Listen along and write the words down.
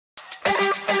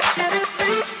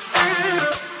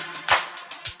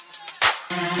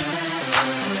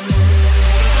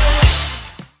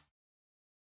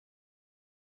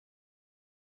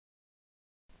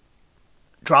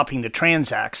Dropping the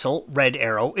transaxle, red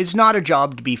arrow, is not a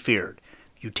job to be feared.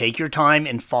 If you take your time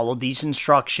and follow these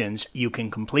instructions, you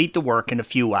can complete the work in a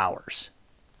few hours.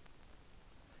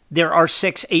 There are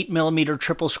 6 8mm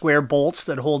triple square bolts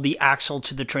that hold the axle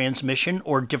to the transmission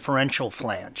or differential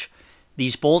flange.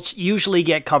 These bolts usually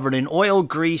get covered in oil,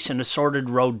 grease, and assorted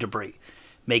road debris.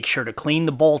 Make sure to clean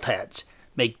the bolt heads.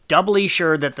 Make doubly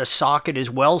sure that the socket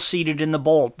is well seated in the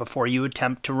bolt before you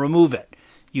attempt to remove it.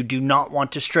 You do not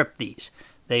want to strip these.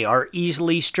 They are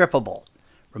easily strippable.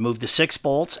 Remove the 6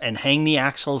 bolts and hang the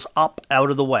axles up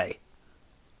out of the way.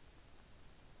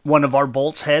 One of our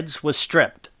bolts heads was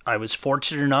stripped. I was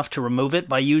fortunate enough to remove it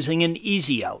by using an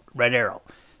easy out, red arrow.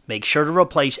 Make sure to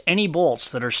replace any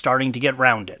bolts that are starting to get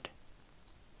rounded.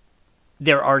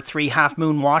 There are 3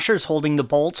 half-moon washers holding the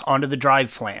bolts onto the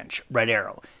drive flange, red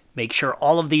arrow. Make sure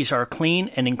all of these are clean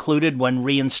and included when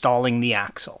reinstalling the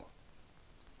axle.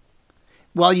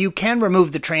 While you can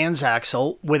remove the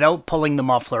transaxle without pulling the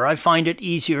muffler, I find it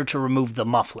easier to remove the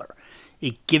muffler.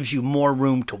 It gives you more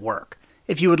room to work.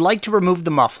 If you would like to remove the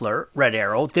muffler, red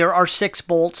arrow, there are 6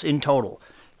 bolts in total.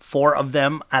 4 of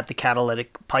them at the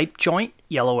catalytic pipe joint,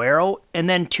 yellow arrow, and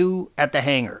then 2 at the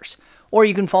hangers. Or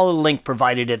you can follow the link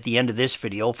provided at the end of this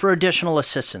video for additional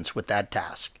assistance with that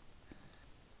task.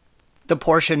 The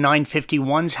Porsche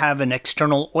 951s have an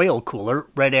external oil cooler,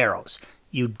 red arrows.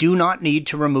 You do not need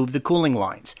to remove the cooling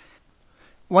lines.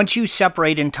 Once you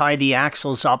separate and tie the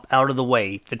axles up out of the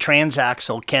way, the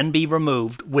transaxle can be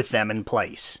removed with them in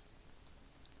place.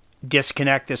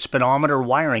 Disconnect the speedometer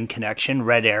wiring connection,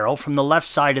 red arrow, from the left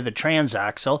side of the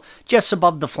transaxle just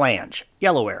above the flange,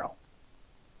 yellow arrow.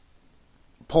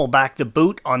 Pull back the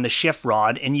boot on the shift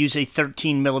rod and use a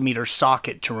 13mm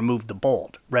socket to remove the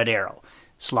bolt, red arrow.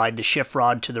 Slide the shift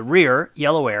rod to the rear,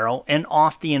 yellow arrow, and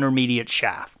off the intermediate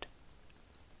shaft.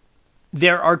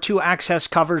 There are 2 access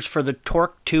covers for the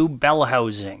torque tube bell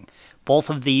housing. Both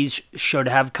of these should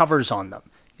have covers on them.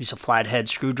 Use a flathead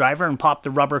screwdriver and pop the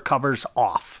rubber covers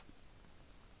off.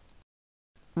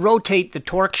 Rotate the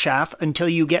torque shaft until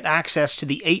you get access to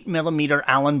the 8mm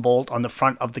Allen bolt on the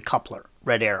front of the coupler,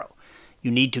 red arrow.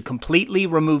 You need to completely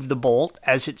remove the bolt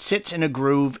as it sits in a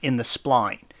groove in the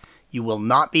spline. You will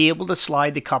not be able to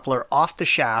slide the coupler off the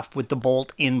shaft with the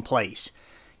bolt in place.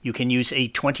 You can use a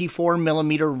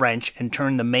 24mm wrench and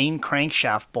turn the main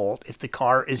crankshaft bolt if the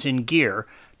car is in gear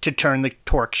to turn the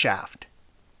torque shaft.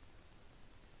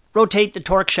 Rotate the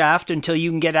torque shaft until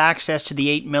you can get access to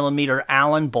the 8mm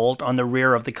Allen bolt on the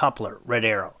rear of the coupler, red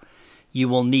arrow. You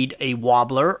will need a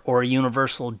wobbler or a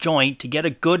universal joint to get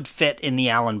a good fit in the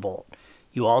Allen bolt.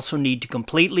 You also need to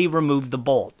completely remove the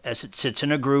bolt as it sits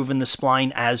in a groove in the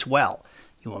spline as well.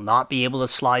 You will not be able to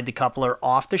slide the coupler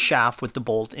off the shaft with the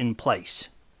bolt in place.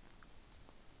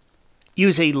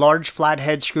 Use a large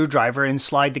flathead screwdriver and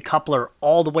slide the coupler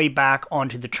all the way back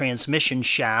onto the transmission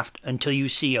shaft until you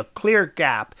see a clear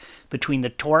gap between the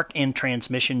torque and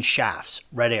transmission shafts,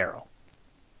 red arrow.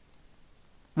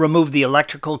 Remove the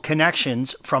electrical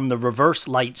connections from the reverse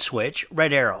light switch,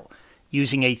 red arrow.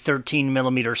 Using a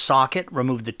 13mm socket,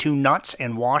 remove the 2 nuts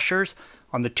and washers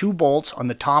on the 2 bolts on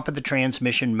the top of the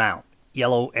transmission mount,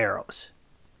 yellow arrows.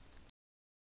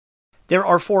 There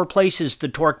are 4 places the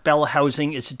torque bell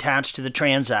housing is attached to the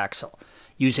transaxle.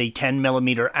 Use a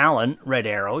 10mm Allen, red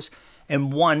arrows,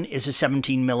 and 1 is a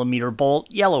 17mm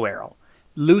bolt, yellow arrow.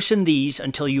 Loosen these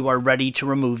until you are ready to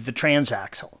remove the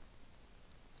transaxle.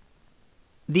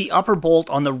 The upper bolt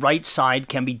on the right side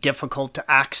can be difficult to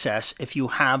access if you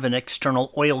have an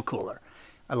external oil cooler.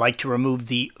 I like to remove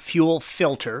the fuel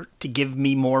filter to give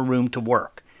me more room to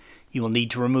work. You will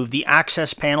need to remove the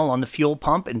access panel on the fuel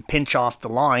pump and pinch off the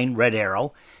line, red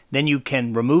arrow. Then you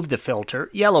can remove the filter,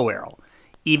 yellow arrow.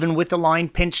 Even with the line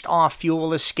pinched off, fuel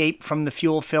will escape from the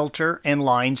fuel filter and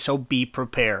line, so be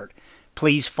prepared.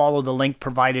 Please follow the link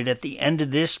provided at the end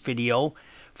of this video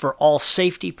for all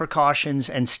safety precautions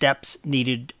and steps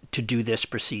needed to do this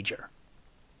procedure.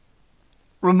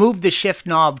 Remove the shift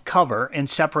knob cover and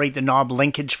separate the knob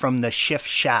linkage from the shift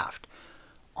shaft.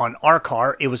 On our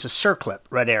car, it was a circlip,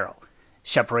 red arrow.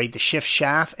 Separate the shift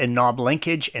shaft and knob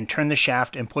linkage and turn the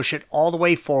shaft and push it all the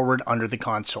way forward under the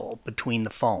console between the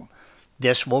foam.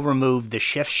 This will remove the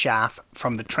shift shaft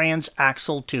from the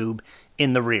transaxle tube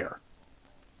in the rear.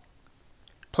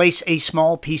 Place a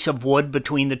small piece of wood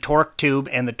between the torque tube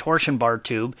and the torsion bar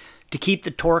tube to keep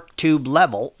the torque tube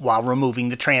level while removing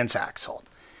the transaxle.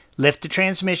 Lift the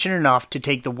transmission enough to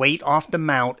take the weight off the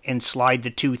mount and slide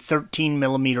the 2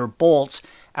 13mm bolts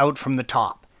out from the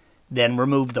top. Then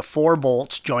remove the 4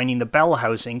 bolts joining the bell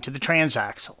housing to the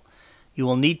transaxle. You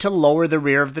will need to lower the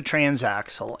rear of the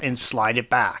transaxle and slide it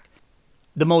back.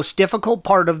 The most difficult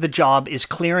part of the job is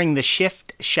clearing the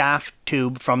shift shaft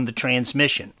tube from the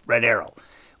transmission, red arrow.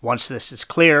 Once this is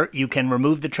clear, you can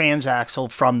remove the transaxle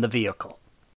from the vehicle.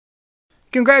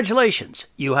 Congratulations,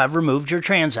 you have removed your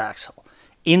transaxle.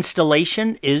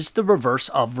 Installation is the reverse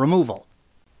of removal.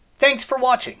 Thanks for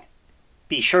watching.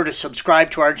 Be sure to subscribe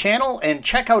to our channel and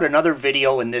check out another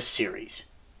video in this series.